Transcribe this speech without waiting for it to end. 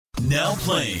Now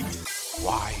playing.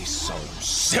 Why so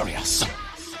serious?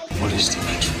 What is the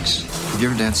Matrix? Have you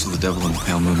ever danced with the devil in the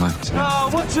pale moonlight?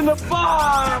 What's in the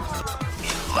bar? You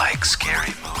like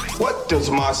scary movies. What does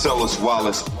Marcellus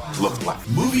Wallace look like?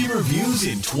 Movie reviews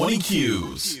in 20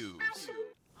 Qs.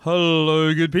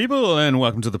 Hello, good people, and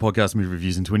welcome to the podcast Movie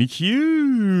Reviews in 20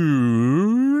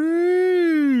 Qs.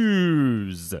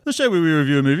 The show where we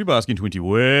review a movie by asking 20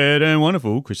 weird and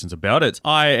wonderful questions about it.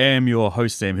 I am your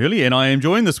host, Sam Hurley, and I am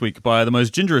joined this week by the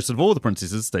most gingerest of all the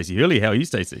princesses, Stacey Hurley. How are you,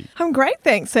 Stacey? I'm great,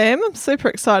 thanks, Sam. I'm super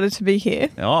excited to be here.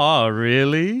 Oh,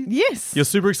 really? Yes. You're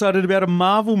super excited about a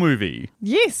Marvel movie?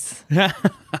 Yes.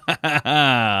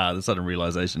 The sudden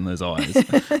realization in those eyes.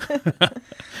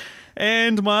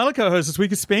 And my other co-host this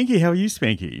week is Spanky. How are you,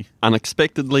 Spanky?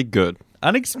 Unexpectedly good.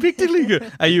 Unexpectedly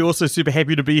good. Are you also super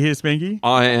happy to be here, Spanky?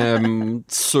 I am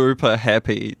super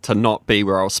happy to not be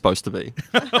where I was supposed to be.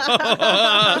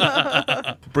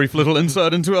 Brief little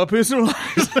insight into our personal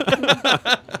lives.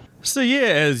 So yeah,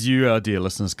 as you, our dear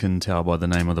listeners, can tell by the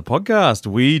name of the podcast,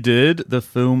 we did the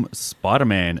film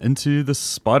Spider-Man Into the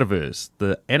SpiderVerse,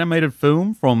 the animated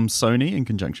film from Sony in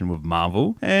conjunction with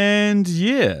Marvel. And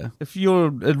yeah, I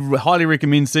highly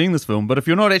recommend seeing this film, but if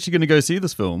you're not actually going to go see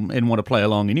this film and want to play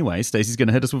along anyway, Stacey's going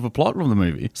to hit us with a plot of the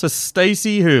movie. So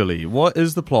Stacey Hurley, what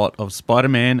is the plot of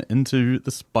Spider-Man Into the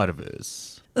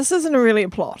Spider-Verse? This isn't really a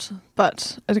plot,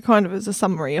 but it kind of is a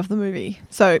summary of the movie.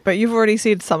 But you've already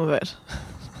said some of it.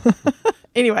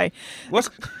 Anyway. What?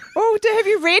 Oh, have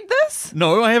you read this?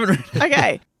 No, I haven't read it.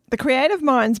 Okay. The creative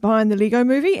minds behind the Lego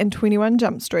Movie and 21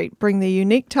 Jump Street bring their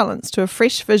unique talents to a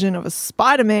fresh vision of a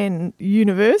Spider-Man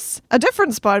universe, a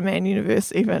different Spider-Man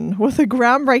universe even, with a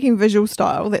groundbreaking visual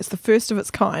style that's the first of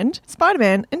its kind.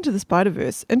 Spider-Man Into the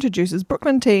Spider-Verse introduces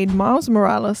Brooklyn teen Miles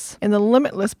Morales and the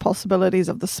limitless possibilities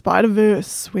of the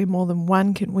Spider-Verse, where more than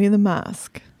one can wear the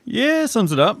mask. Yeah,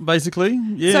 sums it up, basically.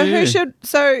 Yeah.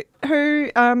 So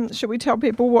should we tell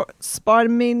people what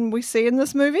Spider-Man we see in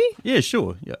this movie? Yeah,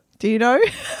 sure. Yeah. Do you know?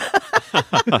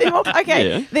 Okay.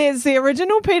 Yeah. There's the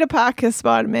original Peter Parker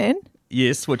Spider-Man.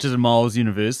 Yes, which is in Miles'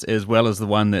 universe, as well as the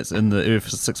one that's in the Earth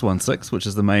 616, which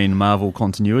is the main Marvel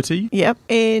continuity. Yep.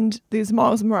 And there's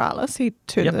Miles Morales. He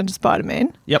turns into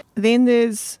Spider-Man. Yep. Then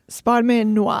there's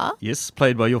Spider-Man Noir. Yes,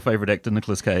 played by your favourite actor,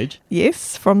 Nicolas Cage.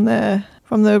 Yes, from the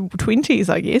 20s,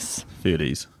 I guess.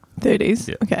 30s.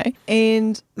 Yep. Okay.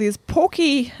 And there's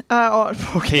Porky.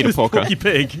 Peter Porker. Porky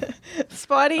Pig.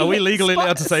 Spidey. Are we legally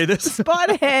allowed to say this?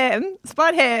 Spider-Ham.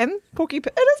 Porky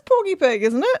Pig. It is Porky Pig,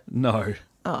 isn't it? No.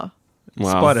 Oh.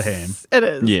 Wow. Spider-Ham. It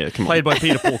is. Yeah, come on. Played by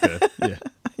Peter Porker. Yeah.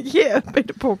 Yeah,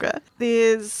 Peter Porker.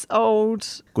 There's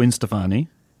old Gwen Stefani.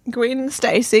 Gwen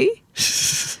Stacy.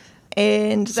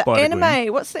 And the Spider-Gwen.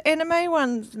 anime. What's the anime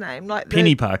one's name?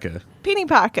 Penny Parker. Penny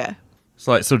Parker. It's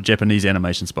like sort of Japanese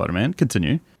animation Spider-Man.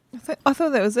 Continue. I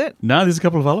thought that was it. No, there's a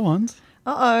couple of other ones.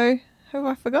 Uh-oh. Who have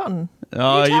I forgotten?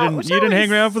 Oh, you didn't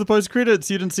hang around for the post-credits.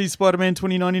 You didn't see Spider-Man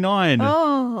 2099.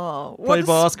 Oh. Played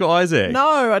by Oscar Isaac.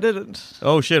 No, I didn't.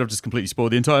 Oh, shit, I've just completely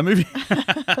spoiled the entire movie.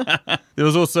 There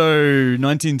was also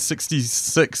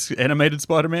 1966 animated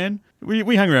Spider-Man.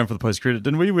 We hung around for the post-credit,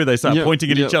 didn't we? Where they start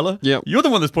pointing at each other. Yep. You're the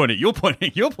one that's pointing. You're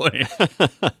pointing.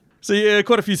 So yeah,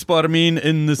 quite a few Spider-Men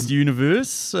in this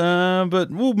universe,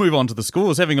 but we'll move on to the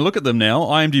scores. Having a look at them now,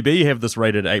 IMDb have this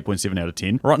rated 8.7 out of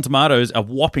 10. Rotten Tomatoes, a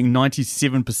whopping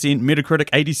 97%, Metacritic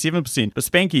 87%. But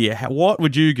Spanky, what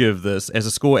would you give this as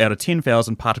a score out of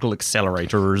 10,000 particle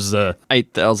accelerators?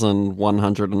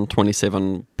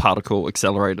 8,127 particle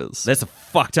accelerators. That's a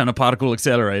fuck ton of particle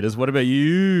accelerators. What about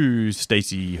you,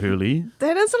 Stacey Hurley?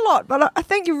 That is a lot, but I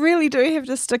think you really do have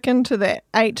to stick into that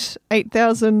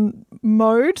 8,000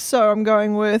 mode. So I'm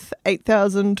going with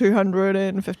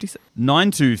 8,256.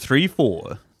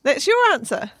 9234. That's your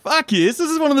answer. Fuck yes, this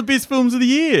is one of the best films of the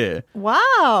year.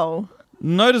 Wow.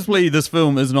 Noticeably, this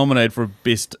film is nominated for a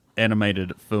Best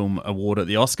Animated Film Award at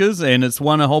the Oscars, and it's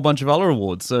won a whole bunch of other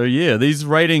awards. So yeah, these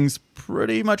ratings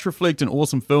pretty much reflect an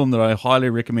awesome film that I highly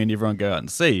recommend everyone go out and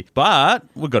see. But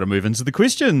we've got to move into the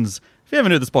questions. If you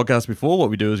haven't heard this podcast before, what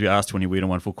we do is we ask 20 weird and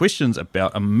wonderful questions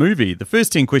about a movie. The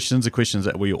first 10 questions are questions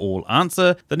that we all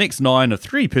answer. The next 9 are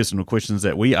 3 personal questions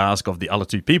that we ask of the other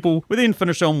 2 people. We then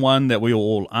finish on one that we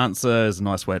all answer as a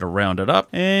nice way to round it up.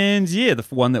 And yeah, the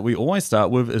one that we always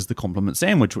start with is the compliment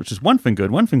sandwich, which is one thing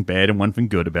good, one thing bad, and one thing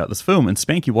good about this film. And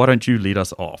Spanky, why don't you lead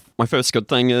us off? My first good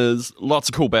thing is lots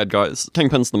of cool bad guys.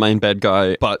 Kingpin's the main bad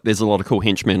guy, but there's a lot of cool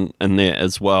henchmen in there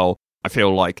as well. I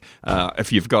feel like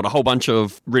if you've got a whole bunch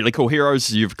of really cool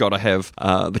heroes, you've got to have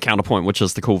the counterpoint, which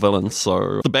is the cool villains.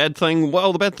 So the bad thing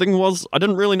was I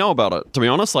didn't really know about it, to be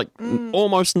honest. Like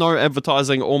almost no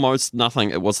advertising, almost nothing.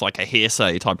 It was like a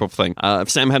hearsay type of thing. If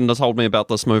Sam hadn't have told me about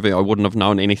this movie, I wouldn't have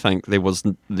known anything. There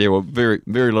were very,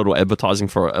 very little advertising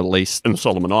for it, at least in the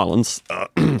Solomon Islands.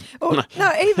 Well,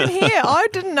 no, even here, I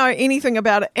didn't know anything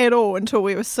about it at all until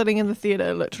we were sitting in the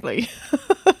theatre, literally.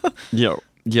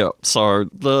 Yeah, so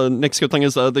the next good thing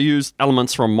is they use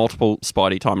elements from multiple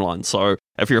Spidey timelines. So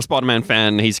if you're a Spider-Man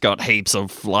fan, he's got heaps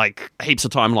of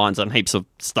timelines and heaps of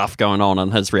stuff going on in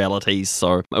his realities.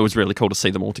 So it was really cool to see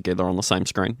them all together on the same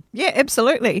screen. Yeah,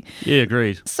 absolutely. Yeah,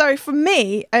 agreed. So for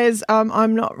me, as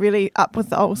I'm not really up with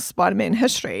the old Spider-Man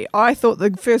history, I thought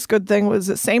the first good thing was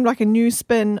it seemed like a new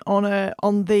spin on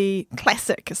the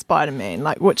classic Spider-Man,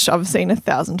 like which I've seen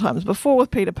 1,000 times before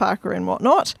with Peter Parker and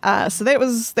whatnot. So that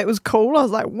was cool. I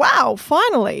was like, wow,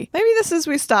 finally. Maybe this is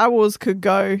where Star Wars could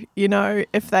go,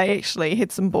 if they actually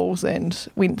had some balls and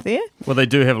went there. Well, they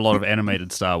do have a lot of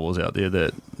animated Star Wars out there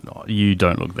that you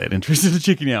don't look that interested in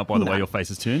checking out by the way your face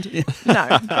is turned.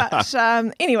 No, but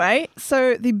anyway,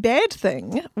 so the bad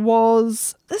thing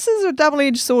was this is a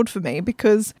double-edged sword for me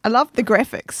because I love the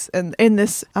graphics in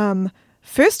this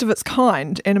first of its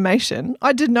kind animation.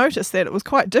 I did notice that it was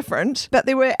quite different, but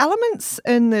there were elements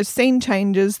in the scene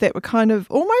changes that were kind of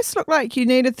almost looked like you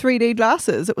needed 3D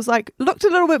glasses. It was like, looked a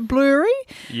little bit blurry.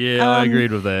 Yeah, I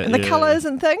agreed with that. And the colours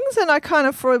and things. And I kind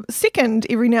of, for a second,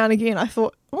 every now and again, I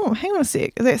thought, oh, hang on a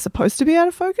sec, is that supposed to be out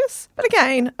of focus? But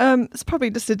again, it's probably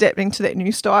just adapting to that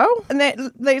new style. And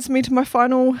that leads me to my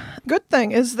final good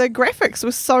thing, is the graphics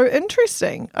were so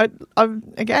interesting.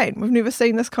 Again, we've never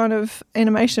seen this kind of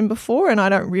animation before, and I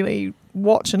don't really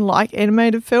watch and like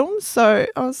animated films, so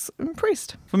I was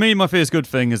impressed. For me, my first good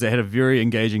thing is it had a very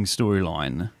engaging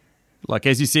storyline. Like,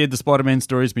 as you said, the Spider-Man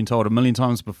story has been told a million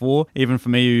times before. Even for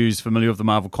me, who's familiar with the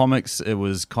Marvel Comics, it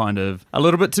was kind of a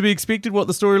little bit to be expected what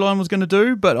the storyline was going to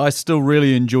do, but I still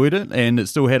really enjoyed it, and it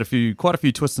still had quite a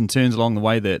few twists and turns along the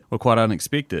way that were quite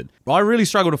unexpected. I really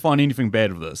struggled to find anything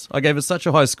bad with this. I gave it such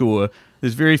a high score.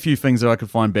 There's very few things that I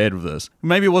could find bad with this.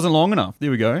 Maybe it wasn't long enough.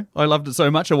 There we go. I loved it so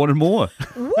much, I wanted more.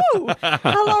 Woo!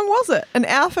 How long was it? An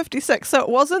hour 56. So it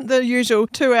wasn't the usual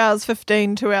 2 hours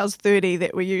 15, 2 hours 30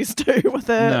 that we're used to with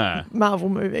a Marvel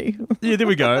movie. Yeah, there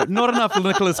we go. Not enough for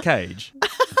Nicolas Cage.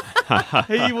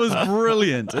 He was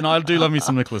brilliant, and I do love me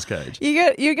some Nicolas Cage.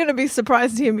 You're going to be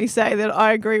surprised to hear me say that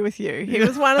I agree with you. He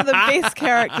was one of the best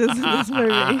characters in this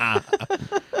movie.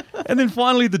 And then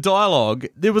finally, the dialogue.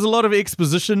 There was a lot of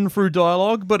exposition through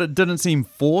dialogue, but it didn't seem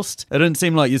forced. It didn't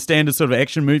seem like your standard sort of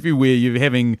action movie where you're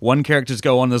having one character just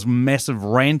go on this massive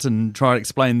rant and try to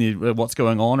explain what's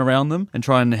going on around them and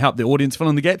try and help the audience fill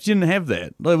in the gaps. You didn't have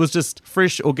that. It was just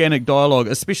fresh, organic dialogue,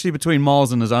 especially between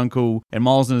Miles and his uncle and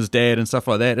Miles and his dad and stuff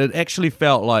like that. It actually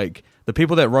felt like the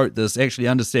people that wrote this actually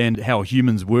understand how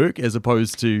humans work as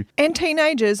opposed to... And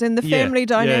teenagers and the family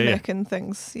dynamic and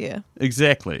things,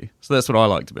 Exactly. So that's what I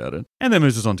liked about it. And that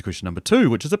moves us on to question number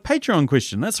 2, which is a Patreon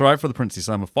question. That's right, for the princely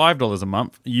sum of $5 a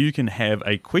month, you can have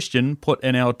a question put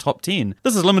in our top 10.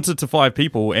 This is limited to 5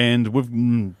 people, and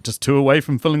we're just 2 away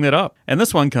from filling that up. And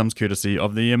this one comes courtesy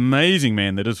of the amazing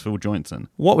man that is Phil Joinson.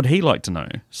 What would he like to know,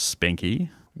 Spanky?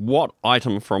 What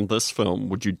item from this film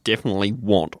would you definitely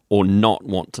want or not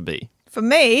want to be? For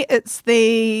me, it's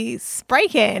the spray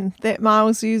can that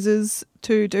Miles uses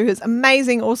to do his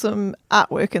amazing, awesome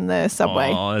artwork in the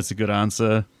subway. Oh, that's a good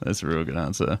answer. That's a real good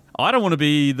answer. I don't want to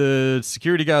be the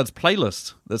security guard's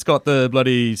playlist that's got the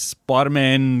bloody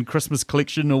Spider-Man Christmas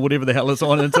collection or whatever the hell it's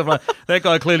on and stuff like that. That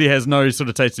guy clearly has no sort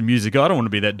of taste of music. I don't want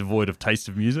to be that devoid of taste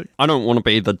of music. I don't want to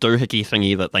be the doohickey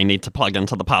thingy that they need to plug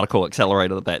into the particle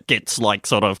accelerator that gets like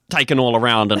sort of taken all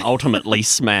around and ultimately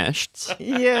smashed.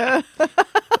 Yeah.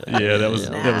 Yeah, that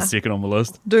was second on the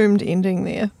list. Doomed ending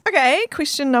there. Okay,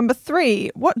 question number 3.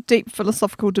 What deep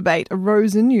philosophical debate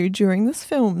arose in you during this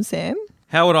film, Sam?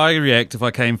 How would I react if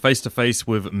I came face to face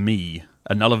with me,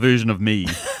 another version of me?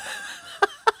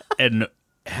 And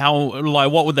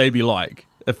what would they be like?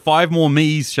 If 5 more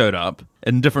me's showed up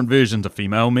in different versions, a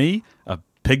female me, a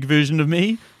pig version of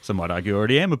me, some might argue I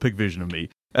already am a pig version of me.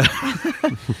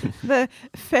 The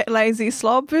fat, lazy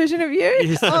slob version of you?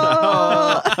 Yes.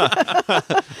 Oh.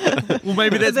 Well,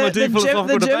 maybe that's my deep philosophical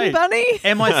the debate. gym bunny?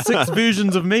 Am I 6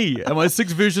 versions of me? Am I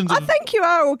 6 versions of... I think you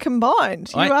are all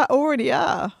combined. You already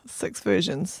are 6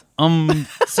 versions.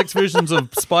 6 versions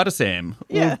of Spider-Sam,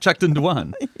 all chucked into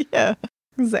one. Yeah.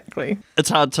 Exactly. It's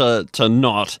hard to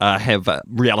not have a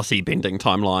reality-bending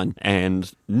timeline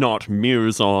and not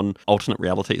muse on alternate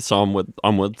realities. So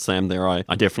I'm with Sam there. I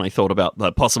definitely thought about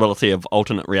the possibility of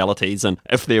alternate realities, and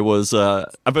if there was a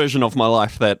version of my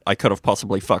life that I could have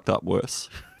possibly fucked up worse.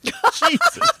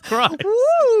 Jesus Christ.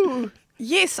 Woo!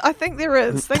 Yes, I think there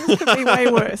is. Things could be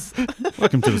way worse.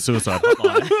 Welcome to the suicide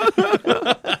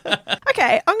hotline.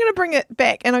 Okay, I'm going to bring it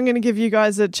back and I'm going to give you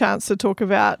guys a chance to talk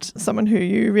about someone who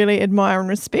you really admire and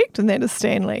respect, and that is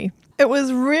Stan Lee. It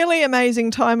was really amazing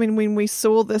timing when we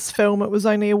saw this film. It was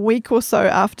only a week or so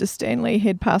after Stan Lee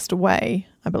had passed away,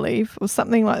 I believe. It was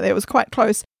something like that. It was quite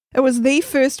close. It was the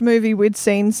first movie we'd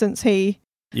seen since he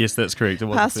Yes, that's correct. It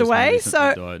was passed the first away. movie since So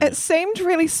he died, it seemed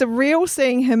really surreal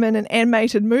seeing him in an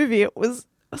animated movie. It was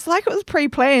like it was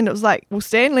pre-planned. It was like, well,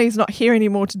 Stan Lee's not here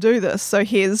anymore to do this, so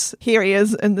here he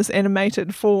is in this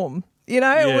animated form. You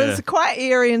know, it was quite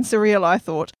eerie and surreal, I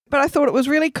thought. But I thought it was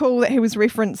really cool that he was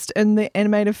referenced in the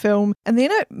animated film. And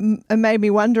then it made me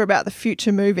wonder about the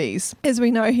future movies. As we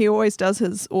know, he always does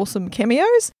his awesome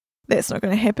cameos. That's not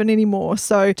going to happen anymore.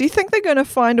 So do you think they're going to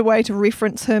find a way to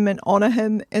reference him and honour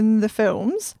him in the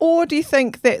films? Or do you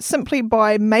think that simply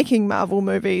by making Marvel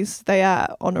movies, they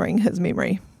are honouring his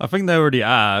memory? I think they already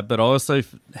are, but I also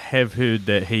have heard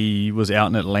that he was out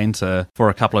in Atlanta for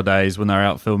a couple of days when they were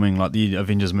out filming like the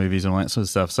Avengers movies and all that sort of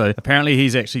stuff. So apparently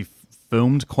he's actually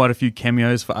filmed quite a few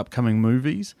cameos for upcoming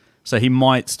movies. So he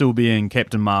might still be in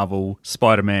Captain Marvel,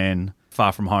 Spider-Man,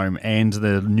 Far From Home, and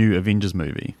the new Avengers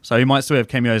movie. So he might still have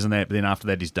cameos in that, but then after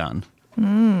that he's done.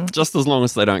 Just as long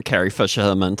as they don't Carrie Fisher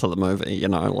him into the movie, you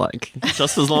know, like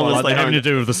just as long as they having don't to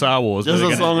do with the Star Wars. just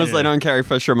as long as they don't Carrie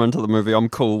Fisher him into the movie, I'm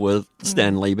cool with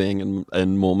Stan Lee being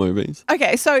in more movies.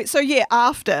 Okay, so yeah,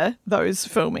 after those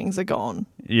filmings are gone.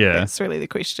 Yeah. That's really the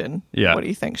question. Yeah. What do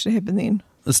you think should happen then?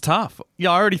 It's tough. Yeah,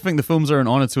 I already think the films are an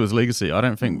honour to his legacy. I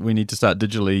don't think we need to start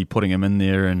digitally putting him in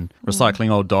there and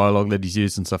recycling old dialogue that he's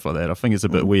used and stuff like that. I think it's a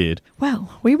bit weird.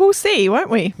 Well, we will see,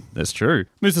 won't we? That's true.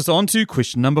 Moves us on to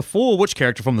question number 4. Which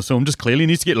character from the film just clearly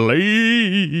needs to get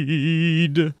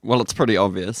laid? Well, it's pretty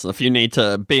obvious. If you need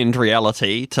to bend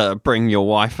reality to bring your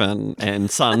wife and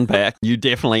son back, you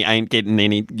definitely ain't getting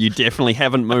any. You definitely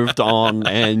haven't moved on,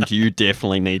 and you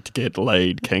definitely need to get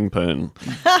laid, Kingpin.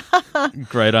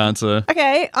 Great answer.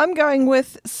 Okay, I'm going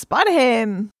with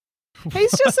Spider-Ham.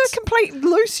 He's just a complete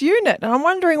loose unit, and I'm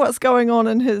wondering what's going on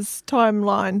in his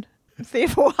timeline.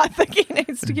 Therefore, I think he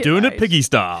needs to get Doing laid. it piggy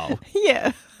style.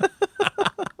 Yeah.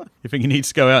 You think he needs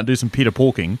to go out and do some Peter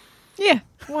Porking? Yeah,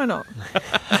 why not?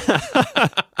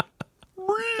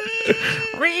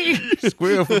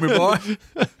 Square for me, boy.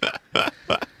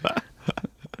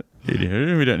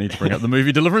 Anywho, we don't need to bring up the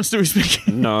movie Deliverance, do we, speak?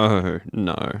 No.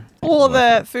 Or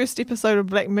the first episode of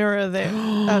Black Mirror that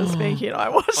Speaky and I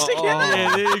watched together.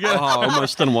 Yeah, there you go. Oh, I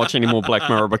almost didn't watch any more Black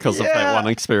Mirror because of that one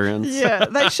experience. Yeah,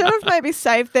 they should have maybe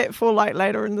saved that for like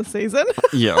later in the season.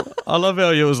 Yeah. I love how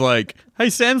it was like,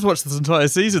 hey, Sam's watched this entire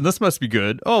season. This must be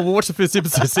good. Oh, we'll watch the first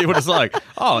episode, see what it's like.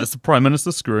 Oh, it's the Prime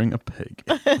Minister screwing a pig.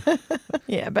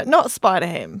 Yeah, but not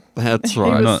Spider-Ham. That's He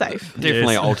right. was safe.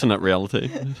 Definitely Yes. alternate reality.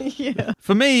 Yeah.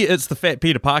 For me, it's the fat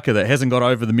Peter Parker that hasn't got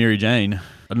over the Mary Jane.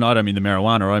 And I don't mean the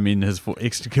marijuana, I mean his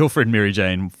ex-girlfriend Mary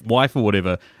Jane, wife or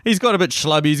whatever. He's got a bit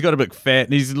schlubby, he's got a bit fat,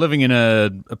 and he's living in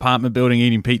an apartment building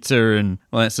eating pizza and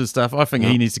all that sort of stuff. I think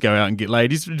he needs to go out and get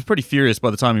laid. He's pretty furious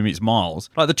by the time he meets Miles.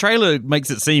 Like, the trailer makes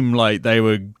it seem like they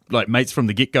were like mates from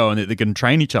the get-go and that they can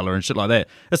train each other and shit like that.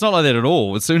 It's not like that at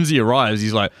all. As soon as he arrives,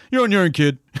 he's like, you're on your own,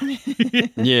 kid.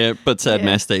 Yeah, but sad Yeah.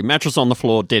 Masty. Mattress on the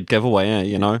floor, dead giveaway,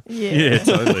 you know? Yeah,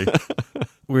 totally.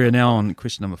 We're now on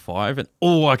question number 5. And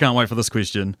I can't wait for this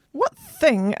question. What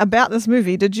thing about this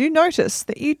movie did you notice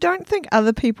that you don't think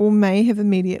other people may have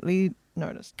immediately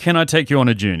noticed? Can I take you on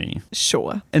a journey?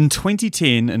 Sure. In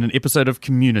 2010, in an episode of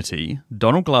Community,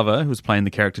 Donald Glover, who was playing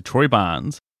the character Troy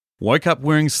Barnes, woke up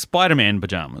wearing Spider-Man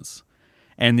pajamas.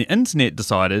 And the internet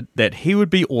decided that he would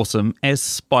be awesome as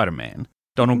Spider-Man.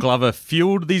 Donald Glover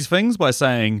fueled these things by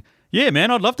saying, yeah, man,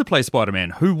 I'd love to play Spider-Man.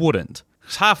 Who wouldn't?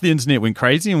 Half the internet went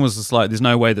crazy and was just like, there's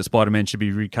no way that Spider-Man should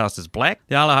be recast as black.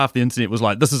 The other half of the internet was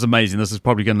like, this is amazing. This is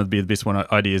probably going to be the best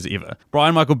ideas ever.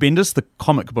 Brian Michael Bendis, the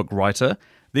comic book writer,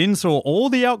 then saw all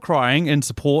the outcrying in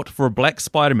support for a black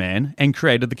Spider-Man and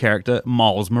created the character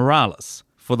Miles Morales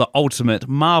for the Ultimate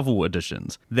Marvel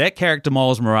editions. That character,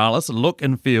 Miles Morales, look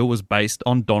and feel was based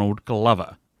on Donald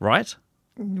Glover, right?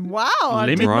 Wow, I Let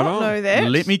did me- not know that.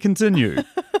 Let me continue.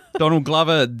 Donald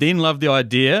Glover then loved the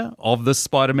idea of this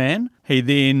Spider-Man. He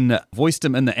then voiced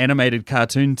him in the animated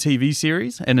cartoon TV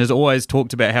series and has always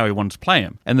talked about how he wanted to play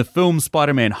him. In the film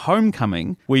Spider-Man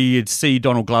Homecoming, we'd see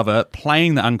Donald Glover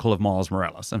playing the uncle of Miles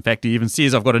Morales. In fact, he even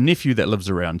says, I've got a nephew that lives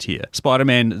around here.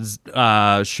 Spider-Man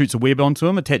shoots a web onto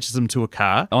him, attaches him to a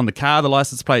car. On the car, the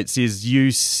license plate says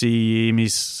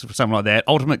UCMS, something like that,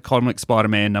 Ultimate Comic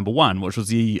Spider-Man #1, which was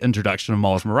the introduction of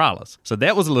Miles Morales. So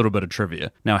that was a little bit of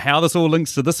trivia. Now, how this all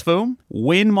links to this film,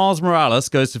 when Miles Morales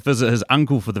goes to visit his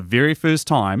uncle for the very first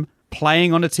time,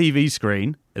 playing on a TV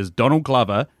screen is Donald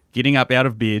Glover getting up out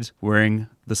of bed wearing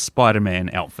the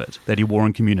Spider-Man outfit that he wore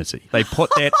in Community. They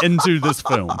put that into this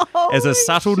film as a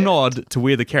subtle nod to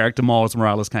where the character Miles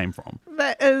Morales came from.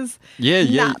 That is Yeah,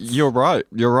 nuts. you're right.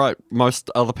 You're right.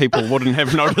 Most other people wouldn't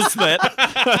have noticed that.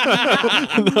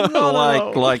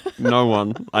 like no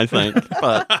one, I think.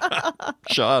 But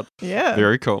sure. Yeah.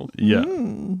 Very cool. Yeah.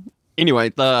 Anyway,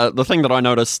 the thing that I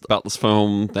noticed about this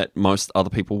film that most other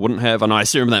people wouldn't have, and I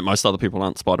assume that most other people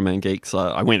aren't Spider-Man geeks,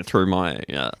 I went through my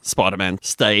Spider-Man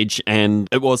stage, and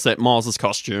it was that Miles'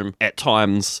 costume at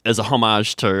times is a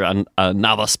homage to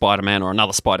another Spider-Man or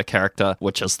another Spider character,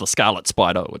 which is the Scarlet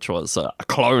Spider, which was a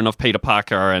clone of Peter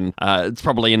Parker, and it's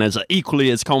probably in as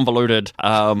equally as convoluted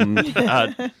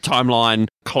timeline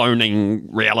cloning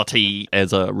reality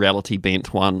as a reality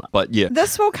bent one. But yeah.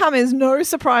 This will come as no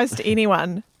surprise to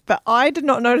anyone, but I did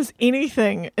not notice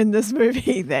anything in this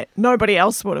movie that nobody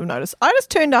else would have noticed. I just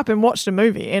turned up and watched a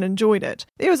movie and enjoyed it.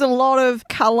 There was a lot of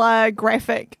colour,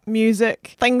 graphic,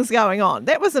 music, things going on.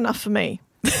 That was enough for me.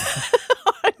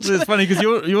 It's funny because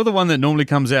you're the one that normally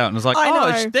comes out and is like, I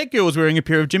know. that girl was wearing a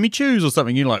pair of Jimmy Choos or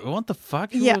something. You're like, what the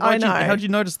fuck? Yeah, I know. How'd you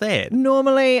notice that?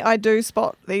 Normally, I do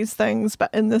spot these things, but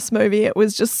in this movie, it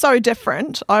was just so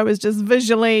different. I was just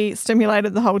visually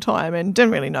stimulated the whole time and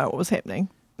didn't really know what was happening.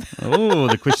 Oh,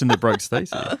 the question that broke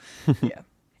Stacey. Yeah.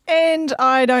 And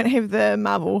I don't have the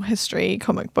Marvel history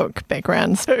comic book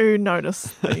background to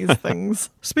notice these things.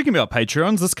 Speaking about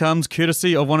Patreons, this comes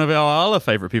courtesy of one of our other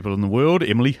favourite people in the world,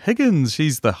 Emily Higgins.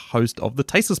 She's the host of the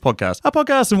Tasteless Podcast, a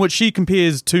podcast in which she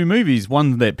compares two movies,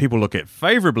 one that people look at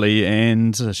favourably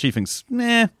and she thinks,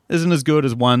 isn't as good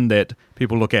as one that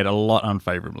people look at a lot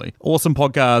unfavourably. Awesome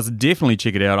podcast, definitely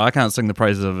check it out. I can't sing the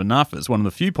praises of it enough. It's one of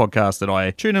the few podcasts that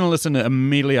I tune in and listen to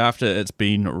immediately after it's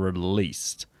been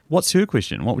released. What's her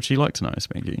question? What would she like to know,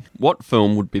 Spanky? What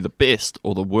film would be the best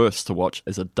or the worst to watch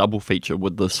as a double feature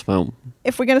with this film?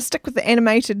 If we're going to stick with the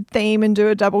animated theme and do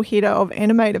a double header of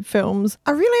animated films,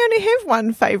 I really only have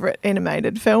one favourite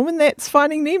animated film, and that's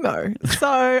Finding Nemo. So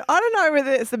I don't know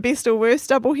whether it's the best or worst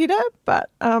double header, but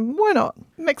why not?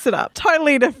 Mix it up.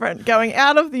 Totally different, going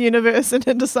out of the universe and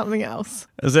into something else.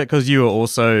 Is that because you were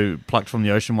also plucked from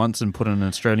the ocean once and put in an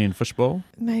Australian fishbowl?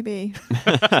 Maybe.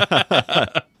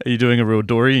 Are you doing a real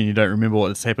Dory and you don't remember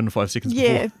what's happened 5 seconds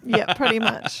before? Yeah, pretty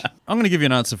much. I'm going to give you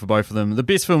an answer for both of them. The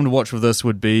best film to watch with this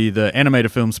would be the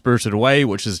animated film Spirited Away,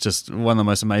 which is just one of the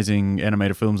most amazing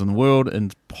animated films in the world,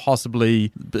 and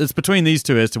possibly it's between these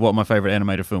two as to what my favourite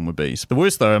animated film would be. The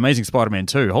worst, though, Amazing Spider-Man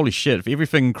 2. Holy shit, if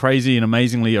everything crazy and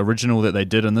amazingly original that they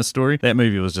did in this story, that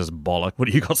movie was just bollock. What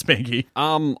do you got, Spanky?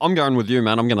 I'm going with you,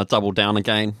 man. I'm going to double down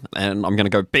again, and I'm going to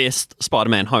go best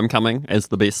Spider-Man Homecoming as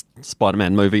the best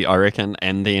Spider-Man movie, I reckon,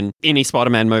 and then any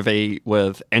Spider-Man movie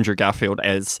with Andrew Garfield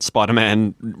as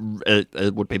Spider-Man,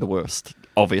 it would be the worst,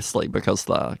 obviously, because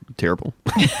they're terrible.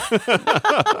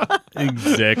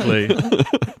 Exactly.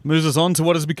 Moves us on to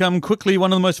what has become quickly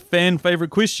one of the most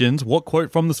fan-favourite questions. What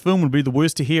quote from this film would be the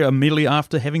worst to hear immediately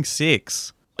after having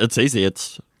sex? It's easy.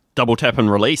 It's double tap and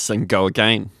release and go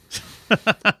again.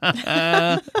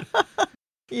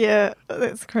 Yeah,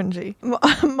 that's cringy.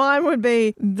 Mine would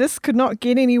be, this could not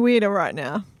get any weirder right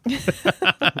now.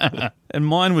 And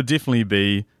mine would definitely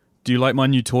be, do you like my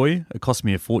new toy? It cost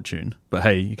me a fortune. But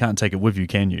hey, you can't take it with you,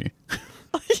 can you?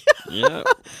 Yeah.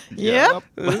 Yep.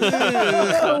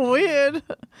 Weird.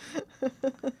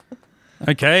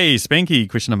 Okay, Spanky,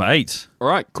 question number 8. All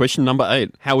right, question number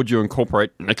 8. How would you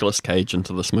incorporate Nicolas Cage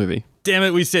into this movie? Damn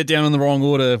it, we sat down in the wrong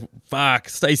order. Fuck.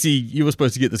 Stacey, you were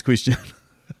supposed to get this question.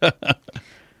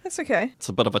 That's okay. It's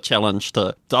a bit of a challenge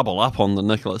to double up on the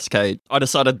Nicolas Cage. I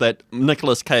decided that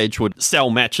Nicolas Cage would sell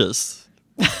matches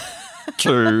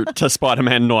to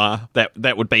Spider-Man Noir.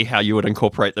 That would be how you would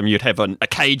incorporate them. You'd have a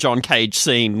cage-on-cage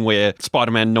scene where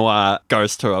Spider-Man Noir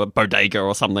goes to a bodega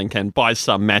or something and buys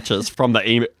some matches from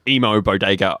the emo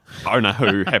bodega owner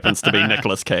who happens to be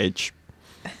Nicolas Cage.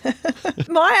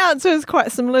 My answer is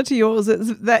quite similar to yours.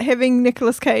 It's that having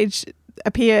Nicolas Cage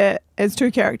appear as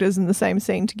two characters in the same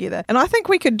scene together. And I think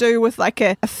we could do with like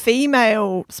a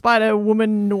female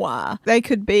Spider-Woman noir. They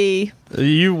could be... Are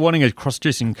you wanting a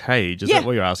cross-dressing cage? Is that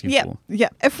what you're asking for? Yeah.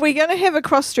 If we're going to have a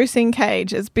cross-dressing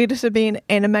cage, it's better to be an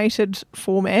animated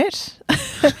format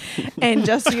and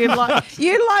just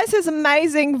utilize his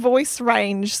amazing voice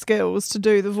range skills to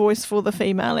do the voice for the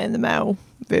female and the male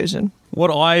version. What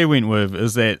I went with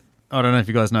is that, I don't know if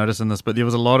you guys noticed in this, but there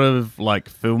was a lot of like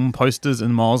film posters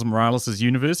in Miles Morales'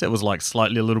 universe that was like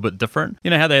slightly a little bit different. You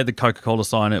know how they had the Coca-Cola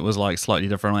sign, it was like slightly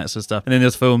different and that sort of stuff. And then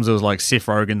there's films that was like Seth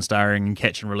Rogen starring in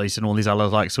Catch and Release and all these other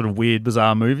like sort of weird,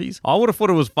 bizarre movies. I would have thought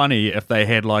it was funny if they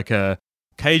had like a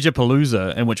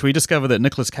Cage-a-Palooza in which we discover that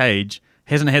Nicolas Cage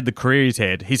hasn't had the career he's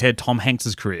had. He's had Tom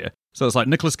Hanks' career. So it's like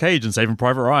Nicolas Cage in Saving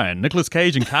Private Ryan, Nicolas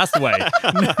Cage in Castaway,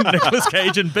 Nicolas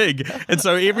Cage in Big. And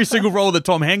so every single role that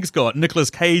Tom Hanks got, Nicolas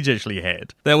Cage actually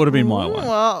had. That would have been my one.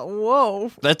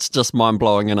 Whoa. That's just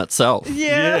mind-blowing in itself.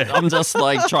 Yeah. I'm just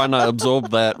like trying to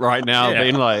absorb that right now,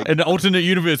 being like... An alternate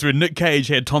universe where Nick Cage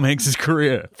had Tom Hanks'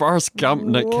 career. Forrest Gump,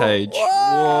 Nick Cage.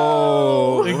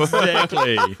 Whoa.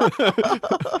 Exactly.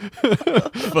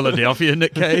 Philadelphia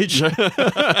Nick Cage. Not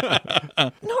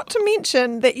to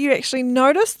mention that you actually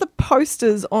notice the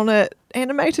posters on an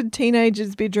animated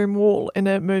teenager's bedroom wall in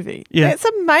a movie. Yeah. That's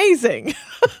amazing.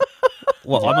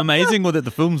 Well, I'm amazing or that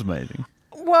the film's amazing?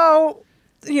 Well,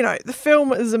 you know, the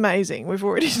film is amazing. We've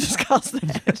already discussed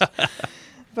that.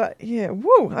 But yeah,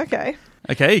 whoa, okay.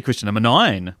 Okay, question number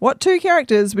 9. What two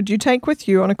characters would you take with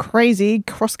you on a crazy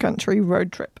cross-country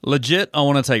road trip? Legit, I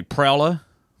want to take Prowler,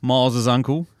 Miles'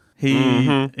 uncle.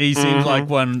 He seems like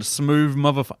one smooth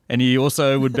motherfucker. And he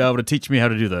also would be able to teach me how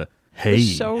to do the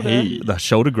the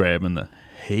shoulder grab and the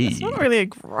hey. It's not really a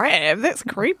grab. That's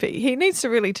creepy. He needs to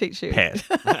really teach you. Pat.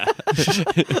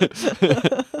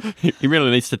 He really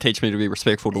needs to teach me to be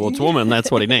respectful towards women. That's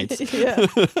what he needs. Yeah.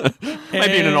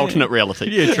 Maybe in an alternate reality.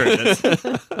 Yeah, true. That's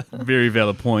a very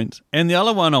valid point. And the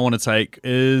other one I want to take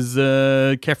is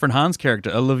Catherine Hahn's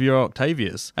character, Olivia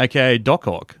Octavius, aka Doc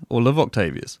Ock, or Liv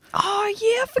Octavius. Oh,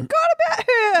 yeah, I forgot about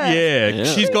her. Yeah.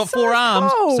 She's got so 4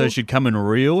 arms, cool. so she'd come in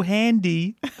real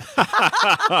handy.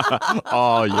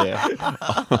 Oh, yeah.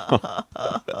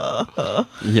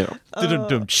 Yeah.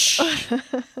 Dum-dum, shh.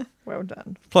 Well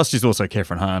done. Plus, she's also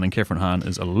Catherine Hahn, and Catherine Hahn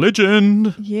is a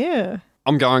legend. Yeah.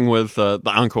 I'm going with the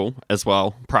uncle as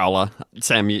well, Prowler.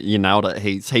 Sam, you nailed it.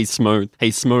 He's smooth.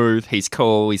 He's smooth. He's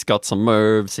cool. He's got some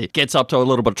moves. He gets up to a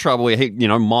little bit of trouble.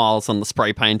 Miles and the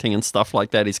spray painting and stuff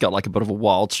like that. He's got like a bit of a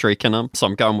wild streak in him. So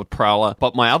I'm going with Prowler.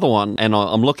 But my other one, and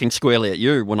I'm looking squarely at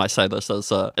you when I say this,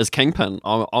 is Kingpin.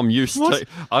 I'm used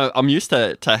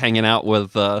to hanging out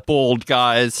with bald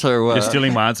guys who. You're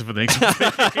stealing my answer for the next.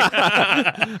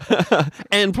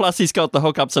 And plus, he's got the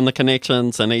hookups and the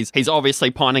connections, and he's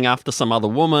obviously pining after some other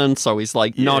woman, so he's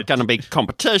like not going to be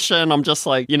competition. I'm just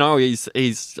like,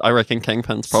 he's I reckon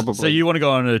Kingpin's probably. So you want to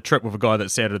go on a trip with a guy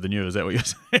that's sadder than you? Is that what you're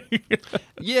saying?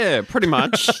 Yeah, pretty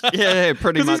much. Yeah,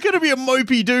 pretty Because much. he's going to be a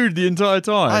mopey dude the entire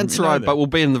time. That's right, but we'll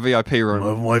be in the VIP room.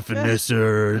 My wife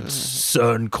Vanessa's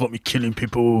son caught me killing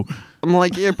people. I'm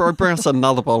like, yeah, bro, bring us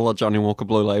another bottle of Johnny Walker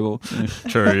Blue Label.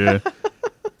 True, yeah.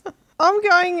 I'm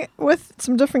going with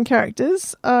some different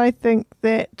characters. I think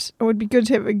that it would be good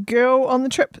to have a girl on the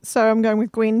trip, so I'm going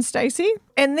with Gwen Stacy.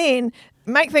 And then,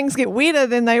 make things get weirder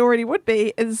than they already would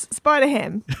be, is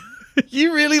Spider-Ham.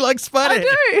 You really like Spider-Man?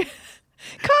 I do.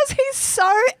 Because he's so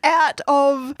out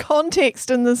of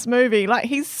context in this movie. Like,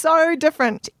 he's so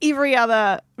different to every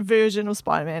other version of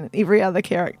Spider-Man, every other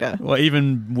character. Well,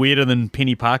 even weirder than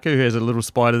Penny Parker, who has a little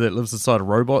spider that lives inside a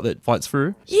robot that fights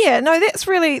through. Yeah, no,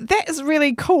 that is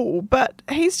really cool, but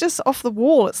he's just off the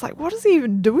wall. It's like, what is he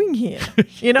even doing here?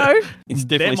 You know? He's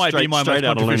definitely That might be my straight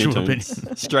most out of Looney controversial Tunes.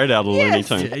 opinion. Straight out of Looney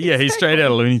Tunes. Yeah, he's straight out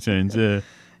of Looney Tunes, yeah.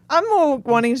 I'm more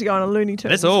wanting to go on a Looney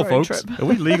Tunes That's all, road folks. trip. Are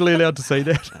we legally allowed to say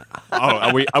that?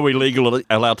 Are we legally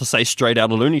allowed to say straight out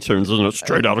of Looney Tunes? Isn't it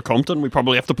straight out of Compton? We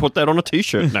probably have to put that on a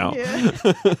t-shirt now. Yeah.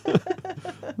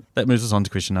 That moves us on to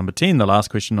question number 10, the last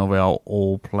question of our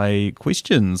all play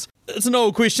questions. It's an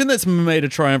old question that's made a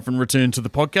triumphant return to the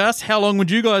podcast. How long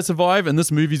would you guys survive in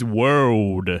this movie's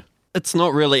world? It's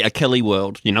not really a killy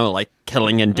world, like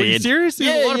killing and Are you dead. serious?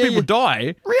 Yeah, a lot of people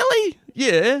die. Really?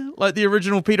 Yeah, like the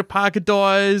original Peter Parker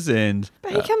dies and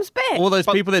But he comes back. all those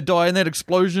people that die in that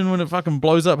explosion when it fucking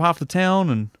blows up half the town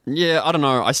and... Yeah, I don't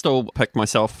know. I still pick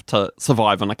myself to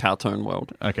survive in a cartoon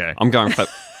world. Okay. I'm going for...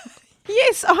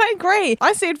 Yes, I agree.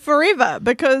 I said forever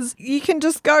because you can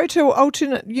just go to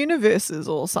alternate universes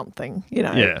or something,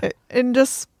 Yeah. and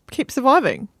just keep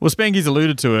surviving. Well, Spanky's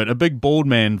alluded to it. A big bald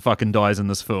man fucking dies in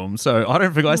this film, so I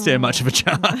don't think I stand much of a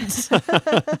chance.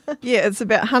 Yeah, it's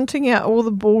about hunting out all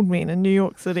the bald men in New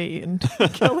York City and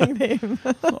killing them.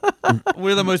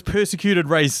 We're the most persecuted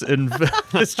race in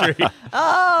history.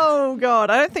 Oh, God.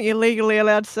 I don't think you're legally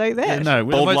allowed to say that. No,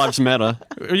 we're Bald the most, lives matter.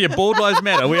 Yeah, bald lives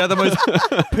matter. We are the most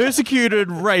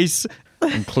persecuted race.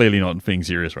 I'm clearly not being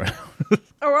serious right now.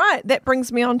 All right, that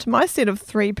brings me on to my set of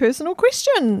 3 personal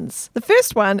questions. The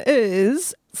first one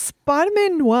is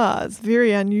Spider-Man Noir's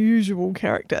very unusual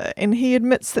character, and he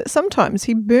admits that sometimes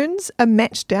he burns a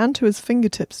match down to his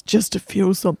fingertips just to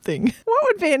feel something. What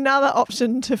would be another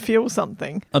option to feel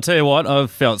something? I'll tell you what,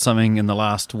 I've felt something in the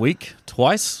last week,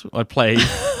 twice. I played.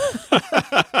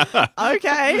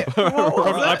 Okay. What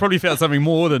was I it? probably felt something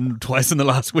more than twice in the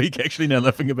last week, actually, now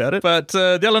that I think about it. But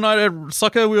the other night at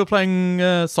soccer, we were playing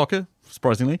soccer,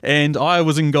 surprisingly, and I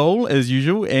was in goal, as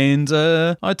usual, and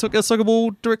I took a soccer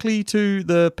ball directly to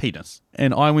the penis.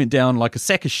 And I went down like a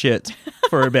sack of shit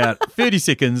for about 30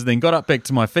 seconds, then got up back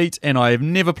to my feet, and I have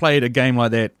never played a game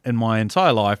like that in my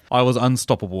entire life. I was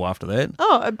unstoppable after that.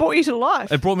 Oh, it brought you to life.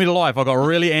 It brought me to life. I got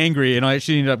really angry, and I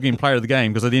actually ended up getting player of the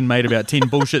game because I then made about 10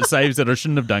 bullshit saves that I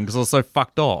shouldn't have done because I was so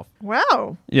fucked off.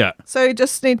 Wow. Yeah. So you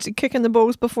just need to kick in the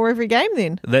balls before every game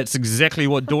then? That's exactly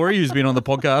what Dory, who's been on the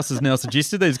podcast, has now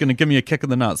suggested. That he's going to give me a kick in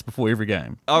the nuts before every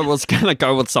game. I was going to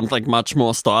go with something much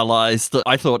more stylized.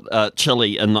 I thought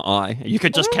chili in the eye. You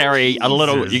could just carry a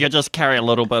little. You could just carry a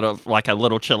little bit of like a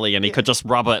little chili, and he could just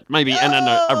rub it maybe in and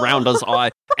around his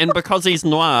eye. And because he's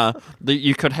noir,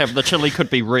 you could have the chili could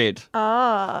be red.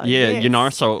 Ah, Yeah, yes. you know,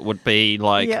 so it would be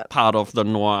like Yep. part of the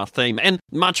noir theme, and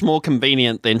much more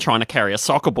convenient than trying to carry a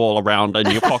soccer ball around in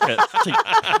your pocket.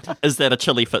 Is that a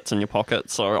chili fits in your pocket?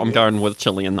 So I'm going with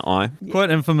chili in the eye.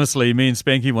 Quite infamously, me and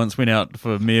Spanky once went out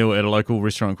for a meal at a local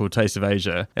restaurant called Taste of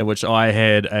Asia, at which I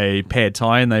had a pad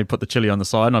thai and they put the chili on the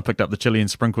side, and I picked up the chili and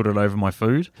sprinkled it over my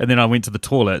food. And then I went to the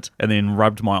toilet and then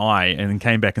rubbed my eye and then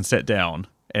came back and sat down.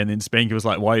 And then Spanky was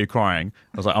like, "Why are you crying?"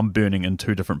 I was like, "I'm burning in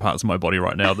 2 different parts of my body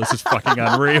right now. This is fucking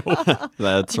unreal."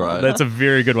 That's right. That's a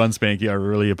very good one, Spanky. I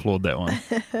really applaud that one.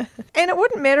 And it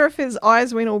wouldn't matter if his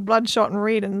eyes went all bloodshot and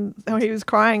red and he was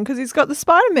crying because he's got the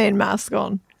Spider-Man mask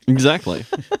on. Exactly.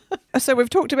 So we've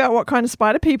talked about what kind of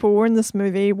spider people were in this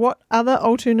movie. What other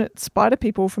alternate spider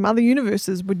people from other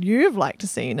universes would you have liked to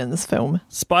seen in this film?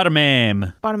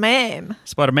 Spider-Man. Spider-Man.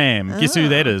 Spider-Man. Guess who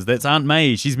that is? That's Aunt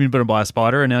May. She's been bitten by a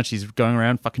spider and now she's going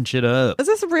around fucking shit up. Is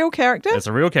this a real character? That's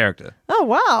a real character. Oh,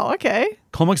 wow. Okay.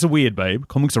 Comics are weird, babe.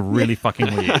 Comics are really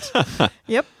fucking weird.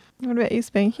 Yep. What about you,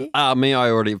 Spanky? Me,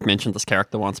 I already mentioned this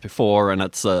character once before, and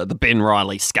it's the Ben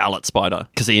Reilly Scarlet Spider,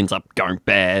 because he ends up going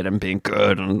bad and being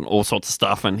good and all sorts of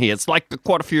stuff, and he has like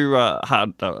quite a few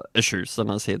hard issues in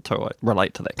his head to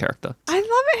relate to that character. I love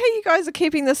it how you guys are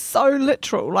keeping this so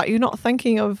literal. Like, you're not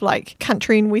thinking of like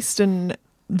country and western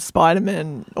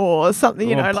Spider-Man or something,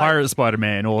 you or know, Pirate like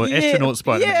Spider-Man or Yeah, Astronaut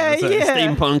Spider-Man. yeah, Is that- yeah.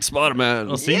 Steampunk Spider-Man.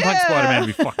 Or Steampunk Yeah. Spider-Man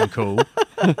would be fucking cool.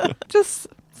 just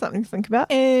something to think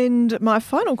about. And my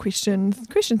final question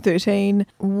 13,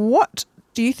 what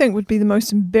do you think would be the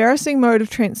most embarrassing mode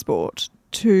of transport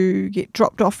to get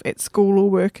dropped off at school or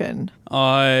work in?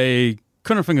 I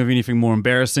couldn't think of anything more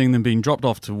embarrassing than being dropped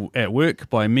off at work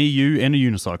by me, you, and a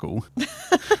unicycle.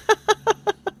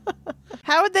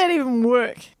 How would that even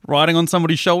work? Riding on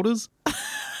somebody's shoulders? That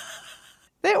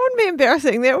wouldn't be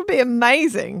embarrassing. That would be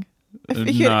amazing.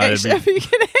 If you, No, it'd be- if you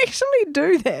could actually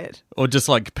do that. Or just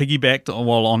like piggybacked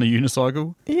while on a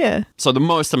unicycle? Yeah. So the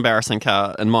most embarrassing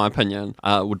car, in my opinion,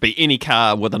 would be any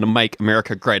car with an Make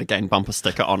America Great Again bumper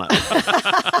sticker on it.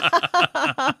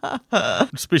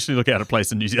 Especially look out of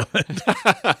place in New Zealand.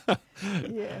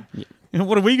 Yeah.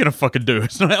 What are we going to fucking do?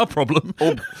 It's not our problem.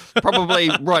 Or probably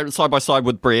right side by side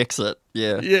with Brexit.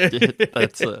 Yeah. Yeah.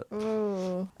 That's it.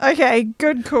 Okay,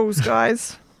 good calls,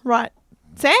 guys. Right.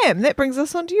 Sam, that brings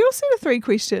us on to your set of 3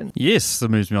 questions. Yes, that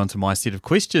moves me on to my set of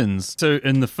questions. So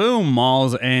in the film,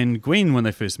 Miles and Gwen, when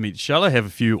they first meet each other, have a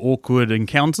few awkward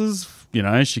encounters. You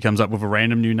know, she comes up with a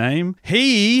random new name.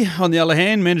 He, on the other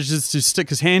hand, manages to stick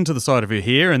his hand to the side of her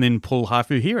hair and then pull half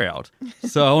her hair out.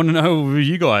 So I want to know,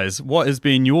 you guys, what has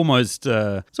been your most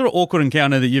sort of awkward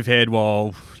encounter that you've had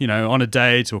while, you know, on a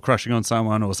date or crushing on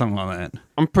someone or something like that?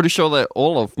 I'm pretty sure that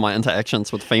all of my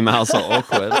interactions with females are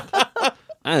awkward.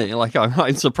 Hey, like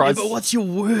I'm surprised. But what's your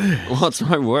word? What's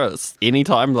my worst?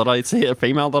 Anytime that I see a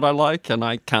female that I like and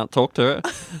I can't talk to her.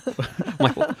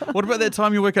 What about that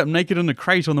time you woke up naked in a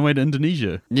crate on the way to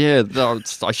Indonesia? Yeah,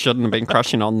 I shouldn't have been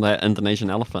crushing on that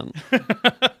Indonesian elephant.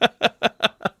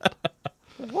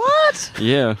 What?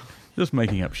 Yeah. Just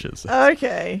making up shit.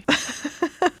 Okay.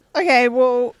 Okay,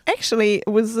 well, actually, it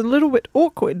was a little bit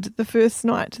awkward the first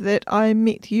night that I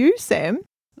met you, Sam.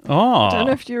 I don't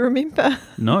know Oh, if you remember.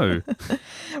 no.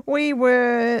 We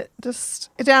were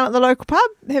just down at the local pub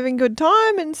having a good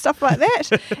time and stuff like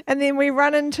that. And then we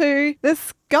run into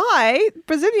this guy,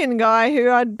 Brazilian guy, who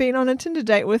I'd been on a Tinder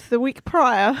date with the week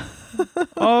prior.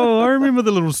 Oh, I remember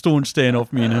the little staunch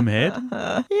standoff me and him had.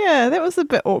 Yeah, that was a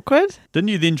bit awkward. Didn't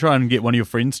you then try and get one of your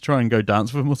friends to try and go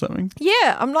dance with him or something?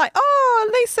 Yeah, I'm like,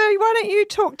 oh, Lisa, why don't you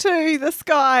talk to this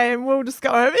guy and we'll just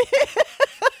go over here.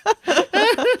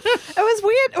 It was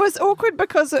weird. It was awkward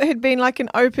because it had been like an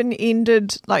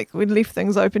open-ended, like we'd left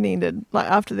things open-ended. Like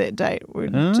after that date,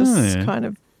 we'd just kind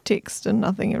of text and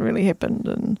nothing had really happened.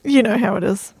 And you know how it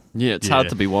is. Yeah, it's hard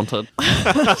to be wanted.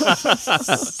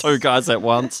 Two guys at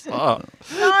once. Oh.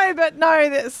 No,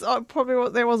 that's probably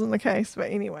that wasn't the case.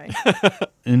 But anyway,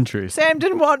 Interesting. Sam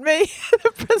didn't want me.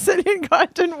 The Brazilian guy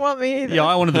didn't want me either. Yeah,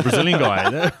 I wanted the Brazilian guy.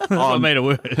 That's what made it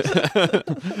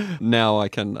worse. Now I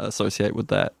can associate with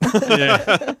that.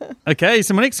 Yeah. Okay,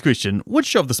 so my next question.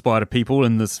 Which of the spider people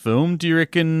in this film do you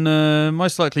reckon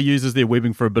most likely uses their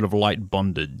webbing for a bit of light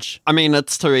bondage? I mean,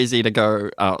 it's too easy to go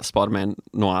Spider-Man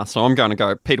noir, so I'm going to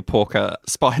go Peter Porker,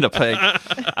 Spider-Pig,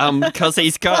 because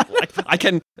he's got,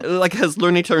 like his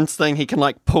Looney Tunes thing, he can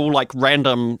like pull like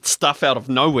random stuff out of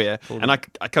nowhere, and I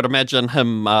could imagine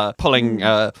him pulling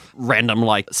random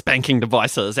like spanking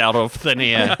devices out of thin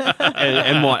air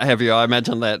and what have you. I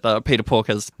imagine that Peter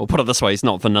Porker's, well, put it this way, he's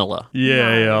not vanilla.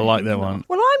 Yeah, I like that one.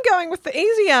 Well, I'm going with the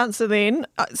easy answer then.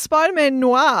 Spider-Man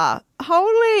Noir.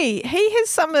 Holy,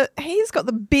 he's got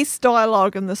the best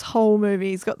dialogue in this whole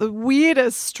movie. He's got the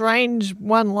weirdest, strange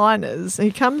one-liners.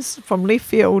 He comes from left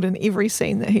field in every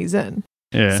scene that he's in.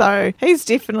 Yeah. So he's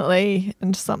definitely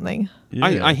into something.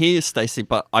 Yeah. I hear you, Stacey,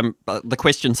 but the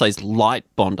question says light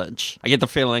bondage. I get the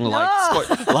feeling like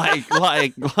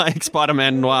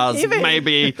Spider-Man Noir's Heavy.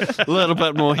 maybe a little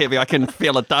bit more heavy. I can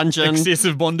feel a dungeon.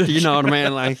 Excessive bondage. You know what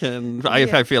I mean?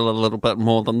 I feel a little bit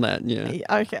more than that. Yeah.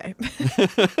 Okay.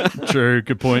 True.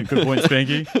 Good point,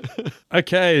 Spanky.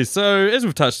 Okay, so as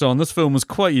we've touched on, this film was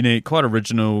quite unique, quite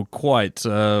original, quite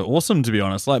awesome, to be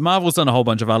honest. Like, Marvel's done a whole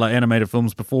bunch of other animated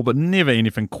films before, but never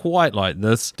anything quite like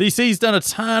this. DC's done a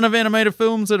ton of animated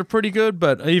films that are pretty good,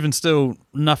 but even still,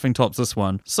 nothing tops this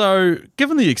one. So,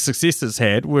 given the success it's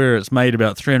had, where it's made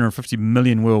about 350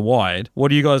 million worldwide, what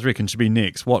do you guys reckon should be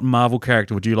next? What Marvel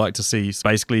character would you like to see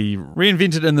basically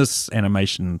reinvented in this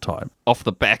animation type? Off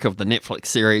the back of the Netflix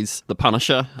series The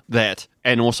Punisher,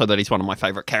 and also that he's one of my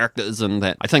favourite characters, and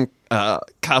that I think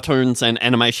cartoons and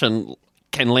animation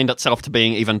can lend itself to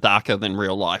being even darker than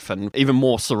real life and even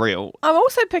more surreal. I'm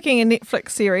also picking a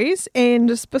Netflix series and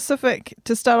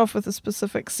to start off with a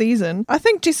specific season. I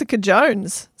think Jessica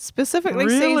Jones, specifically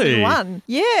Really? season 1.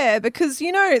 Yeah, because,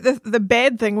 you know, the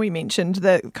bad thing we mentioned,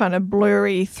 the kind of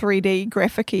blurry 3D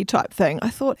graphic-y type thing, I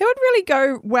thought it would really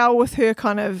go well with her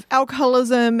kind of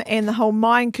alcoholism and the whole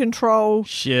mind control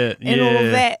Shit, and all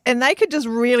of that. And they could just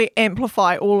really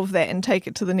amplify all of that and take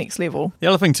it to the next level. The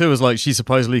other thing too is like she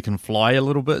supposedly can fly a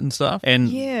little bit and stuff.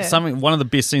 And one of the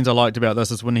best scenes I liked about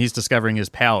this is when he's discovering his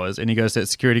powers and he goes to that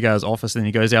security guard's office and then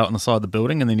he goes out on the side of the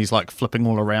building and then he's like flipping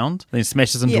all around. Then he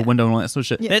smashes into a window and all that sort of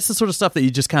shit. Yeah. That's the sort of stuff that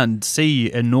you just can't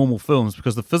see in normal films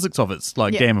because the physics of it's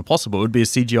like damn impossible. It would be a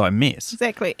CGI mess.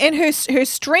 Exactly. And her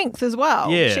strength as well.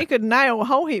 Yeah. She could nail a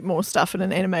whole heap more stuff in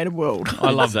an animated world.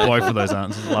 I love both of those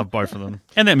answers. I love both of them.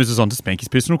 And that moves us on to Spanky's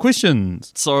personal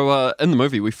questions. So in the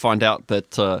movie, we find out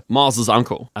that Miles's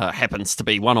uncle happens to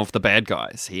be one of the bad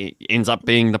guys. He ends up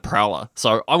being the Prowler.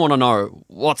 So I want to know,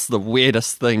 what's the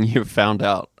weirdest thing you've found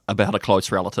out about a close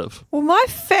relative? Well, my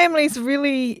family's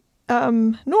really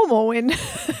normal and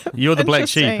You're the black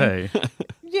sheep, interesting. hey?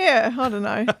 Yeah, I don't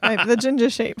know. Maybe the ginger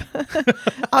sheep.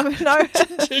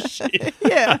 Ginger sheep.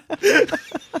 Yeah.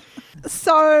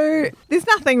 So there's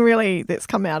nothing really that's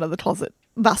come out of the closet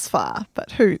thus far,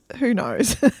 but who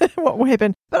knows what will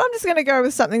happen. But I'm just going to go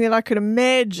with something that I could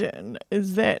imagine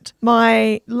is that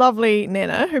my lovely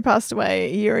Nana, who passed away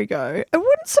a year ago, it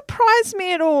wouldn't surprise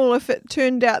me at all if it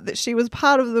turned out that she was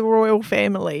part of the royal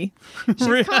family.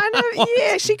 She kind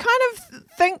of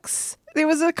thinks there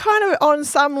was a kind of, on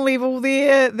some level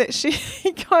there, that she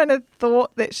kind of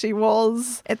thought that she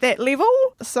was at that level.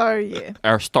 So, yeah.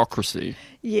 Aristocracy.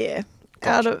 Yeah.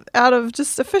 Gotcha. Out of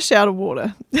just a fish out of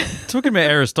water. Talking about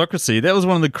aristocracy, that was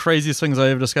one of the craziest things I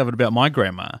ever discovered about my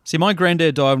grandma. See, my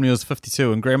granddad died when he was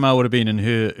 52 and grandma would have been in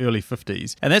her early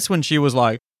 50s. And that's when she was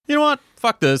like, you know what?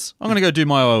 Fuck this. I'm going to go do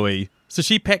my OE. So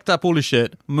she packed up all her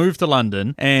shit, moved to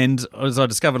London, and as I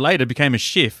discovered later, became a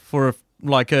chef for a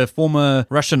former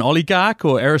Russian oligarch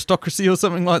or aristocracy or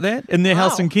something like that in their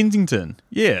house in Kensington.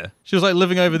 Yeah. She was like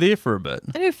living over there for a bit.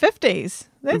 In her 50s.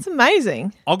 That's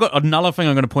amazing. I've got another thing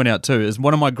I'm going to point out too is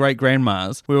one of my great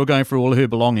grandmas. We were going through all of her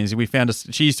belongings and we found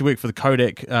she used to work for the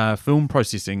Kodak film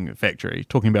processing factory,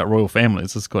 talking about royal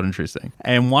families. This is quite interesting.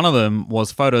 And one of them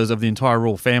was photos of the entire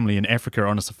royal family in Africa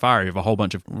on a safari of a whole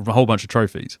bunch of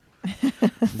trophies.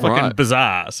 Fucking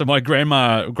bizarre. So my great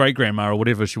grandma or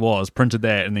whatever she was, printed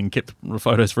that and then kept the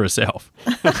photos for herself.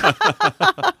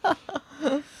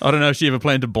 I don't know if she ever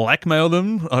planned to blackmail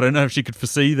them. I don't know if she could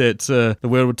foresee that the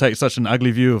world would take such an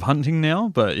ugly view of hunting now,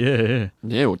 but yeah.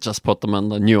 Yeah, we'll just put them in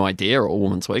the New Idea or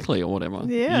Woman's Weekly or whatever.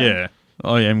 Yeah.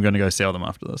 I am going to go sell them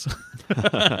after this.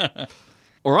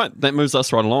 All right, that moves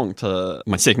us right along to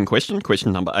my second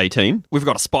question number 18. We've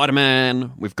got a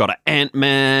Spider-Man, we've got an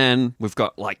Ant-Man, we've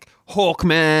got like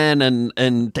Hawkman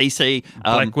and DC.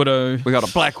 Black Widow. We've got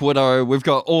a Black Widow. We've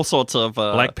got all sorts of...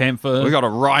 Black Panther. We've got a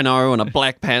Rhino and a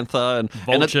Black Panther. And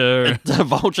Vulture.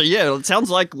 Vulture, yeah. It sounds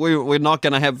like we're not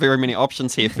going to have very many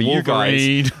options here for you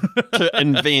guys to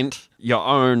invent your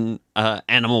own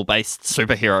animal-based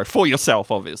superhero for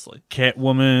yourself, obviously.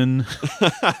 Catwoman.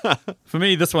 For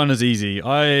me, this one is easy.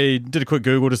 I did a quick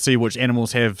Google to see which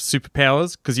animals have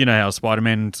superpowers, because you know how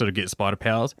Spider-Man sort of gets spider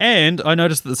powers. And I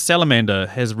noticed that the salamander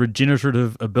has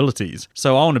regenerative abilities.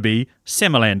 So I want to be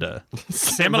Samalander.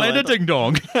 Samalander Ding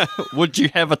Dong. Would you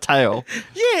have a tail?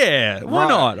 Yeah, why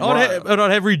not?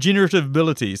 I'd have regenerative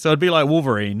abilities. So I'd be like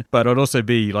Wolverine, but I'd also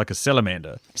be like a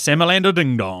salamander. Samalander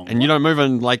Ding Dong. And you don't move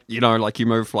in like you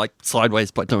move like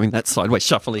sideways by doing that sideways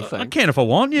shuffly thing. I can if I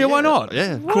want. Yeah, why not?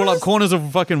 Yeah. Crawl up corners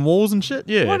of fucking walls and shit.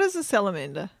 Yeah. What is a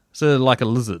salamander? So like a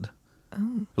lizard.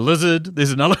 Oh. Lizard.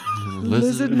 There's another.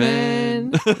 Lizard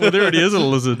man. Well, there it is, a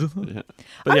lizard. Yeah.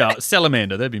 But yeah,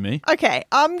 salamander. That'd be me. Okay,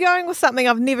 I'm going with something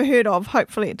I've never heard of.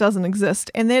 Hopefully it doesn't exist.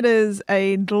 And that is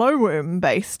a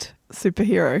glowworm-based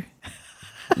superhero.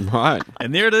 Right.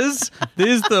 And there it is.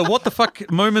 There's the what the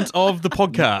fuck moment of the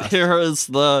podcast. Here is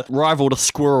the rival to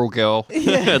Squirrel Girl.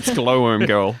 Yeah. It's Glowworm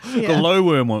Girl. Yeah.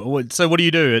 Glowworm one. So what do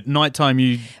you do? At nighttime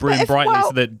you bring brightly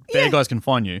so that bad guys can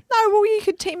find you. No, well, you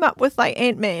could team up with like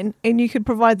Ant-Man and you could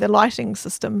provide the lighting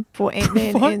system for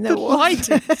Ant-Man and the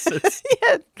lighting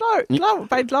Yeah, glow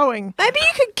by glowing. Maybe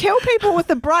you could kill people with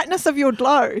the brightness of your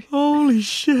glow. Holy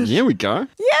shit. There we go.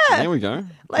 Yeah. There we go.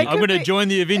 Like, I'm going to join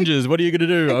the Avengers. What are you going to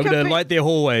do? I'm going to light their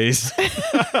hallways. No.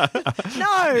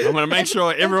 I'm going to make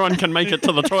sure everyone can make it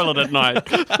to the toilet at night.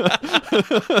 No,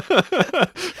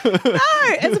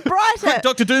 it's brighter.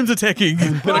 Dr. Doom's attacking,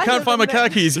 but I can't find my car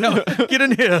keys. No, get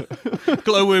in here,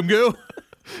 glowworm girl.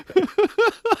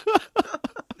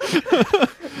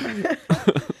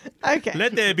 Okay.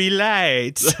 Let there be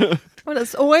light. Well,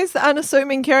 it's always the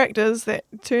unassuming characters that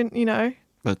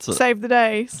That's it. save the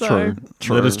day. So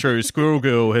True. That is true. Squirrel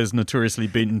Girl has notoriously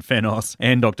beaten Thanos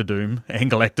and Dr. Doom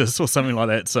and Galactus or something like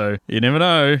that. So you never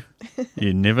know.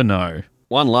 You never know.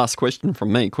 One last question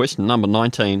from me. Question number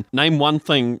 19. Name one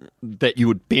thing that you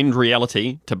would bend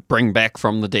reality to bring back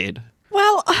from the dead.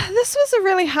 Well, this was a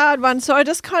really hard one, so I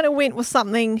just kind of went with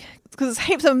something, because there's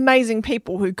heaps of amazing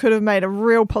people who could have made a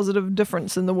real positive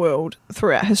difference in the world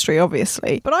throughout history,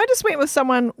 obviously. But I just went with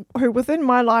someone who, within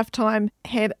my lifetime,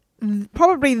 had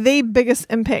probably the biggest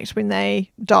impact when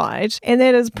they died, and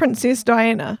that is Princess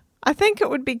Diana. I think it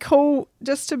would be cool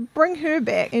just to bring her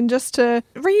back and just to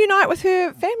reunite with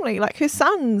her family, like her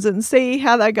sons, and see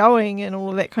how they're going and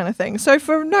all of that kind of thing. So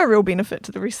for no real benefit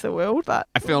to the rest of the world, but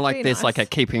I feel like there's like a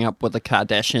Keeping Up with the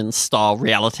Kardashians style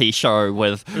reality show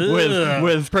with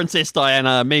Princess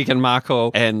Diana, Meghan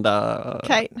Markle, and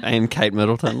Kate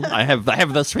Middleton. I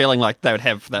have this feeling like they'd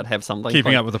have something.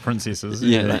 Keeping Up with the Princesses.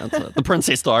 Yeah, that's it. The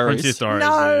Princess Diaries. Princess Diaries.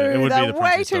 no, It would be they're the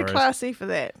way Princess too Diaries. classy for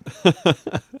that.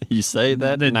 You say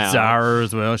that now. Zara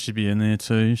as well. She'd be in there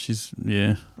too.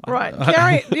 Yeah. Right,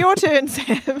 Gary, your turn,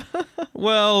 Sam.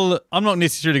 Well, I'm not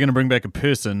necessarily going to bring back a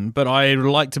person, but I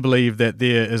like to believe that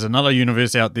there is another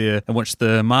universe out there in which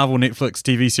the Marvel Netflix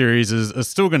TV series is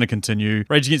still going to continue.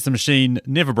 Rage Against the Machine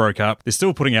never broke up. They're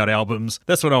still putting out albums.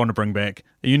 That's what I want to bring back.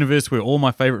 A universe where all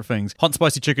my favourite things. Hot and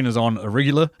Spicy Chicken is on a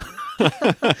regular.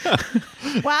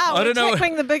 Wow, we're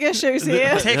tackling the big issues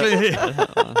here.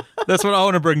 That's what I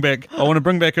want to bring back. I want to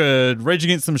bring back a Rage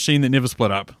Against the Machine that never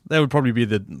split up. That would probably be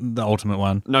the ultimate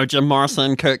one. No Jim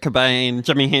Morrison, Kurt Cobain,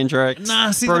 Jimi Hendrix,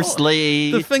 Bruce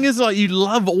Lee. The thing is, like, you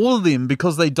love all of them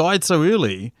because they died so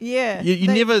early. Yeah. You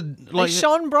never, like... They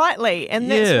shone brightly, and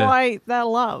that's why they're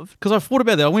loved. Because I thought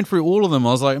about that. I went through all of them.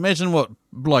 I was like, imagine what,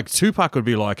 like, Tupac would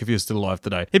be like if he was still alive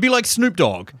today. He'd be like Snoop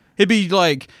Dogg. He'd be,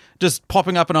 like... just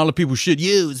popping up in other people's shit.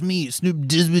 Yeah, it's me, Snoop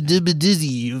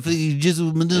Dizzy.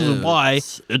 Why?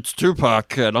 It's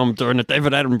Tupac, and I'm doing a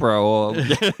David Attenborough.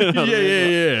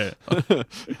 Yeah.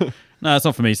 No, it's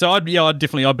not for me. So I'd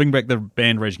bring back the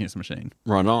band Rage Against the Machine.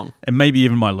 Right on. And maybe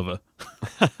even my liver.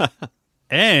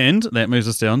 And that moves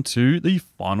us down to the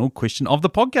final question of the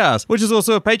podcast, which is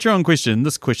also a Patreon question.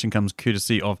 This question comes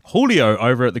courtesy of Julio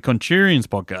over at the Contrarians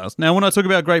podcast. Now, when I talk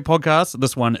about great podcasts,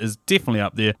 this one is definitely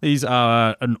up there. These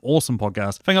are an awesome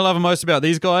podcast. The thing I love most about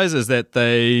these guys is that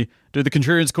they do the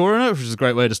Contrarians Corner, which is a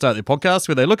great way to start their podcast,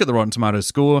 where they look at the Rotten Tomatoes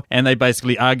score and they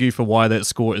basically argue for why that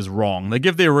score is wrong. They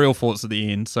give their real thoughts at the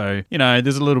end, so,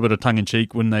 there's a little bit of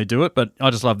tongue-in-cheek when they do it, but I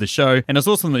just love this show, and it's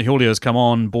awesome that Julio's come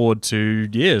on board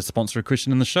to, sponsor a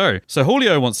question in the show. So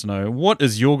Julio wants to know, what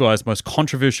is your guys' most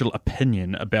controversial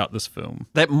opinion about this film?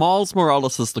 That Miles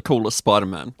Morales is the coolest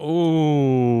Spider-Man.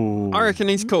 Ooh. I reckon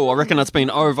he's cool. I reckon it's been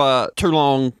over too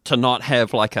long to not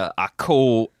have like a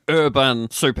cool urban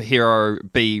superhero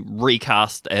be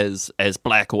recast as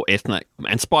black or ethnic.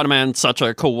 And Spider-Man's such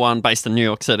a cool one based in New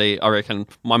York City. I reckon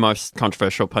my most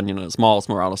controversial opinion is Miles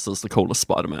Morales is the coolest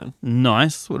Spider-Man.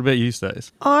 Nice. What about you,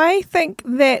 Stace? I think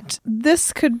that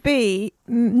this could be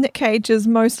Nick Cage's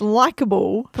most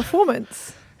likable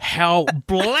performance. How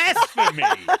blasphemy!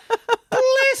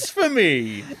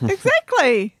 Blasphemy!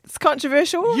 Exactly. It's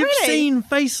controversial already. You've seen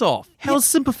Face Off. How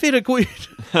sympathetic were you?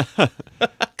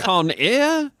 Con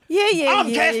Air? Yeah.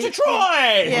 I'm Castor Troy!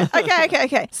 Yeah.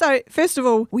 Okay. So, first of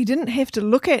all, we didn't have to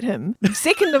look at him.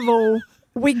 Second of all,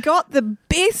 we got the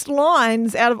best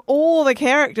lines out of all the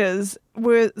characters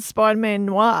were Spider-Man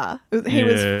Noir. He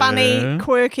was funny,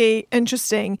 quirky,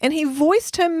 interesting, and he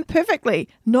voiced him perfectly.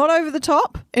 Not over the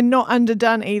top and not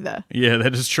underdone either. Yeah,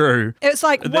 that is true. It's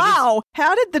like, wow,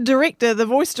 how did the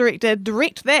voice director,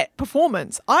 direct that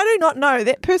performance? I do not know.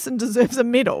 That person deserves a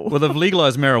medal. Well, they've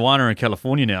legalized marijuana in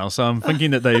California now, so I'm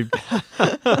thinking that they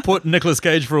put Nicolas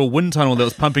Cage through a wind tunnel that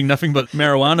was pumping nothing but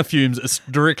marijuana fumes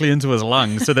directly into his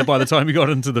lungs, so that by the time he got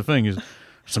into the thing,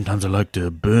 sometimes I like to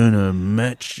burn a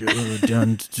match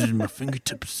down to my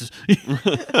fingertips.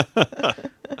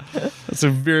 That's a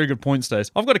very good point,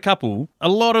 Stace. I've got a couple. A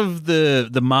lot of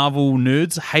the Marvel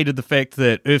nerds hated the fact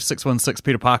that Earth 616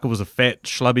 Peter Parker was a fat,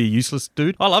 schlubby, useless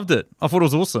dude. I loved it. I thought it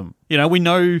was awesome. We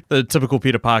know the typical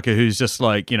Peter Parker who's just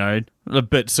like, a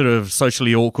bit sort of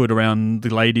socially awkward around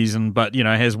the ladies but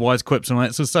has wise quips and all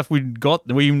that sort of stuff.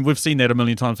 We've seen that a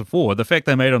million times before. The fact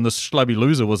they made him this schlubby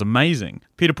loser was amazing.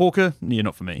 Peter Porker,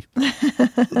 not for me.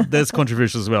 That's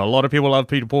controversial as well. A lot of people love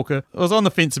Peter Porker. I was on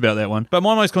the fence about that one. But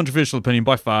my most controversial opinion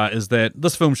by far is that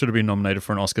this film should have been nominated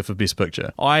for an Oscar for Best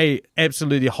Picture. I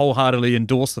absolutely wholeheartedly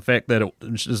endorse the fact that it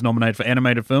is nominated for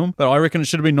animated film, but I reckon it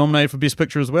should have been nominated for Best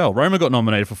Picture as well. Roma got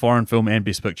nominated for foreign film and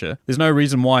Best Picture. There's no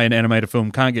reason why an animated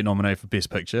film can't get nominated for Best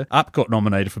Picture. Up got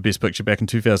nominated for Best Picture back in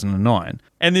 2009.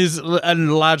 And there's a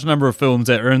large number of films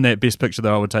that are in that Best Picture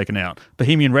that I would have taken out.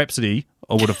 Bohemian Rhapsody,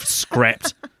 I would have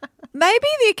scrapped. Maybe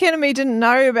the Academy didn't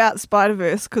know about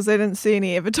SpiderVerse because they didn't see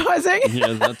any advertising.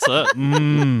 Yeah, that's it.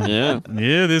 Yeah.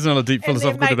 Yeah, there's not a deep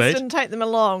philosophical and their mates debate. didn't take them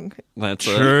along. That's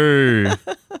True.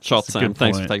 Shot, That's a Sam. good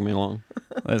Thanks point. for taking me along.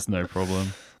 That's no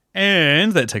problem.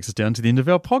 And that takes us down to the end of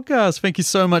our podcast. Thank you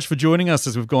so much for joining us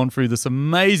as we've gone through this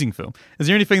amazing film. Is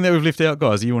there anything that we've left out,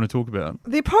 guys, that you want to talk about?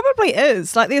 There probably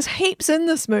is. There's heaps in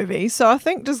this movie, so I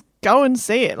think just go and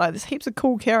see it. There's heaps of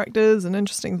cool characters and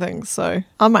interesting things, so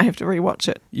I might have to rewatch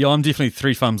it. Yeah, I'm definitely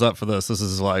 3 thumbs up for this. This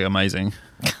is amazing.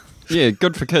 Yeah,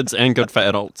 good for kids and good for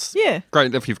adults. Yeah.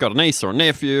 Great if you've got a niece or a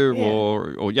nephew Yeah.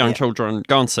 or young children.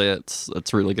 Go and see it.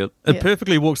 It's really good. It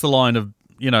perfectly walks the line of,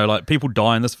 people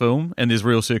die in this film and there's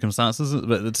real circumstances.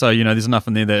 But so, there's enough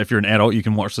in there that if you're an adult, you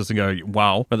can watch this and go,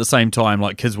 wow. But at the same time,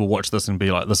 kids will watch this and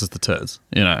be like, this is the tits,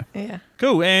 Yeah.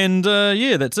 Cool. And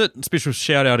that's it. Special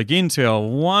shout out again to our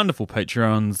wonderful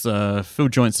Patreons, Phil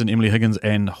Joinson, Emily Higgins,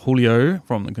 and Julio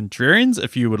from the Contrarians.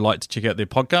 If you would like to check out their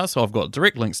podcast, so I've got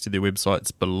direct links to their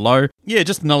websites below. Yeah,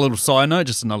 just another little side note,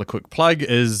 just another quick plug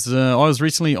is I was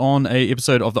recently on a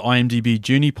episode of the IMDb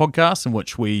Journey podcast in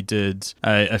which we did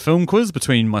a film quiz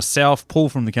between myself, Paul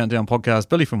from the Countdown podcast,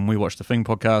 Billy from We Watch the Thing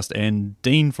podcast, and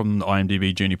Dean from the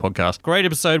IMDb Journey podcast. Great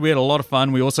episode. We had a lot of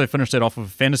fun. We also finished that off with a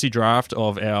fantasy draft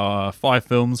of our 5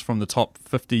 films from the top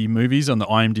 50 movies on the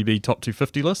IMDb top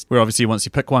 250 list, where obviously once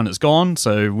you pick one, it's gone.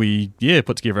 So we,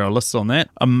 put together our lists on that.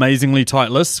 Amazingly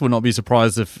tight lists. Would not be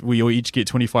surprised if we each get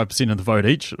 25% of the vote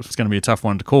each. It's going to be a tough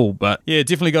one to call. But yeah,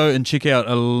 definitely go and check out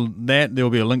that. There will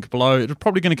be a link below. It's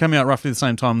probably going to come out roughly the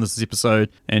same time this episode.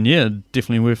 And yeah,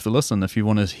 definitely worth the listen if you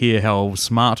want to hear how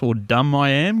smart or dumb I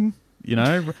am.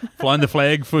 Flying the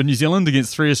flag for New Zealand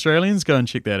against 3 Australians. Go and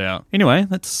check that out. Anyway,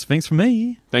 thanks from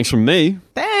me. Thanks from me.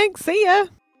 Thanks. See ya.